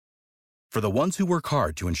For the ones who work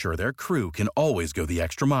hard to ensure their crew can always go the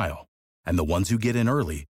extra mile, and the ones who get in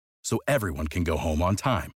early so everyone can go home on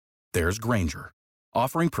time, there's Grainger,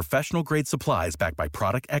 offering professional-grade supplies backed by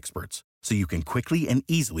product experts so you can quickly and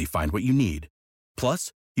easily find what you need.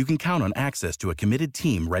 Plus, you can count on access to a committed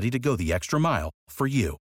team ready to go the extra mile for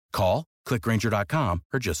you. Call, click Grainger.com,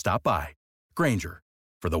 or just stop by. Grainger,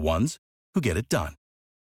 for the ones who get it done.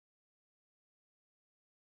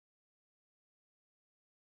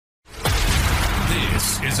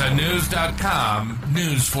 This is a News.com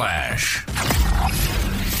news flash.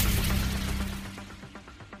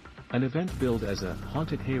 An event billed as a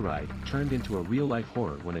haunted hayride turned into a real-life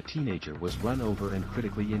horror when a teenager was run over and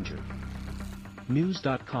critically injured.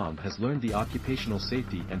 News.com has learned the Occupational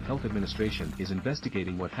Safety and Health Administration is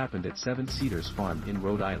investigating what happened at Seven Cedars Farm in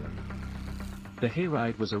Rhode Island. The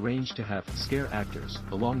hayride was arranged to have scare actors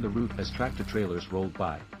along the route as tractor-trailers rolled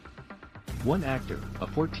by. One actor, a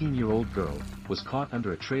 14-year-old girl, was caught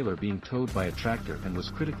under a trailer being towed by a tractor and was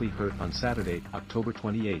critically hurt on Saturday, October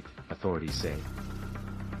 28, authorities say.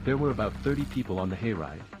 There were about 30 people on the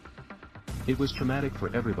hayride. It was traumatic for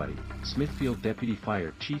everybody, Smithfield Deputy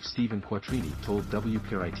Fire Chief Stephen Quattrini told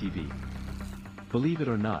WPRI-TV. Believe it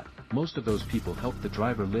or not, most of those people helped the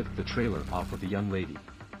driver lift the trailer off of the young lady.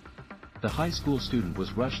 The high school student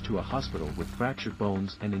was rushed to a hospital with fractured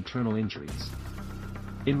bones and internal injuries.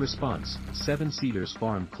 In response, Seven Cedars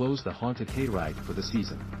Farm closed the haunted hayride for the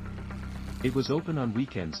season. It was open on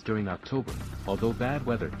weekends during October, although bad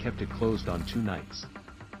weather kept it closed on 2 nights.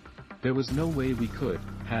 There was no way we could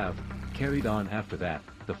have carried on after that,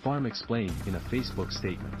 the farm explained in a Facebook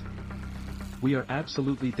statement. We are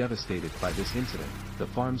absolutely devastated by this incident, the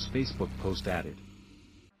farm's Facebook post added.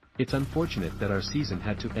 It's unfortunate that our season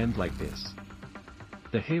had to end like this.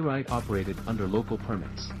 The hayride operated under local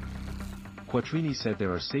permits. Quattrini said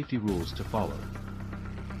there are safety rules to follow.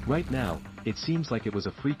 Right now, it seems like it was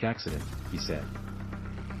a freak accident, he said.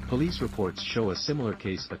 Police reports show a similar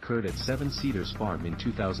case occurred at Seven Cedars Farm in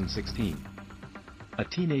 2016. A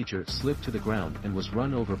teenager slipped to the ground and was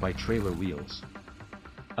run over by trailer wheels.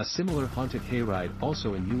 A similar haunted hayride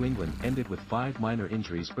also in New England ended with 5 minor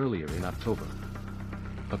injuries earlier in October.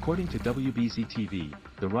 According to WBZ-TV,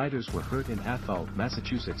 the riders were hurt in Athol,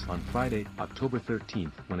 Massachusetts on Friday, October 13,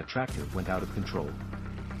 when a tractor went out of control.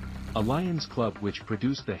 A Lions Club which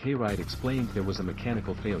produced the hayride explained there was a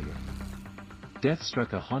mechanical failure. Death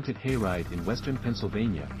struck a haunted hayride in western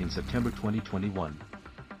Pennsylvania in September 2021.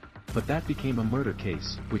 But that became a murder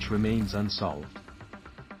case, which remains unsolved.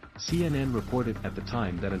 CNN reported at the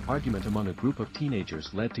time that an argument among a group of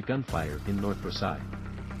teenagers led to gunfire in North Versailles.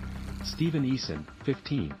 Stephen Eason,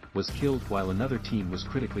 15, was killed while another teen was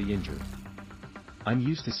critically injured. I'm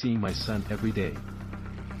used to seeing my son every day.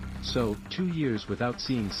 So, 2 years without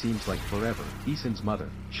seeing seems like forever, Eason's mother,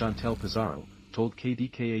 Chantel Pizarro, told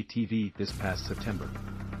KDKA-TV this past September.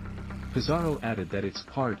 Pizarro added that it's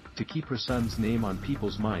hard to keep her son's name on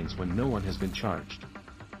people's minds when no one has been charged.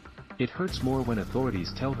 It hurts more when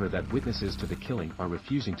authorities tell her that witnesses to the killing are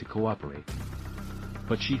refusing to cooperate.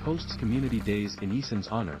 But she hosts community days in Eason's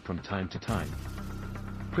honor from time to time.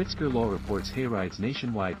 Pritzker Law reports hayrides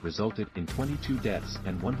nationwide resulted in 22 deaths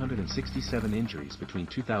and 167 injuries between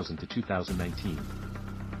 2000 to 2019.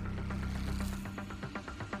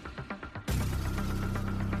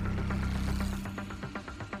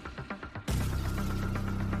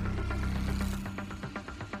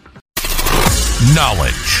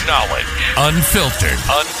 Knowledge. Unfiltered.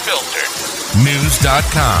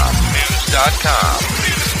 News.com.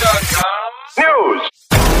 News.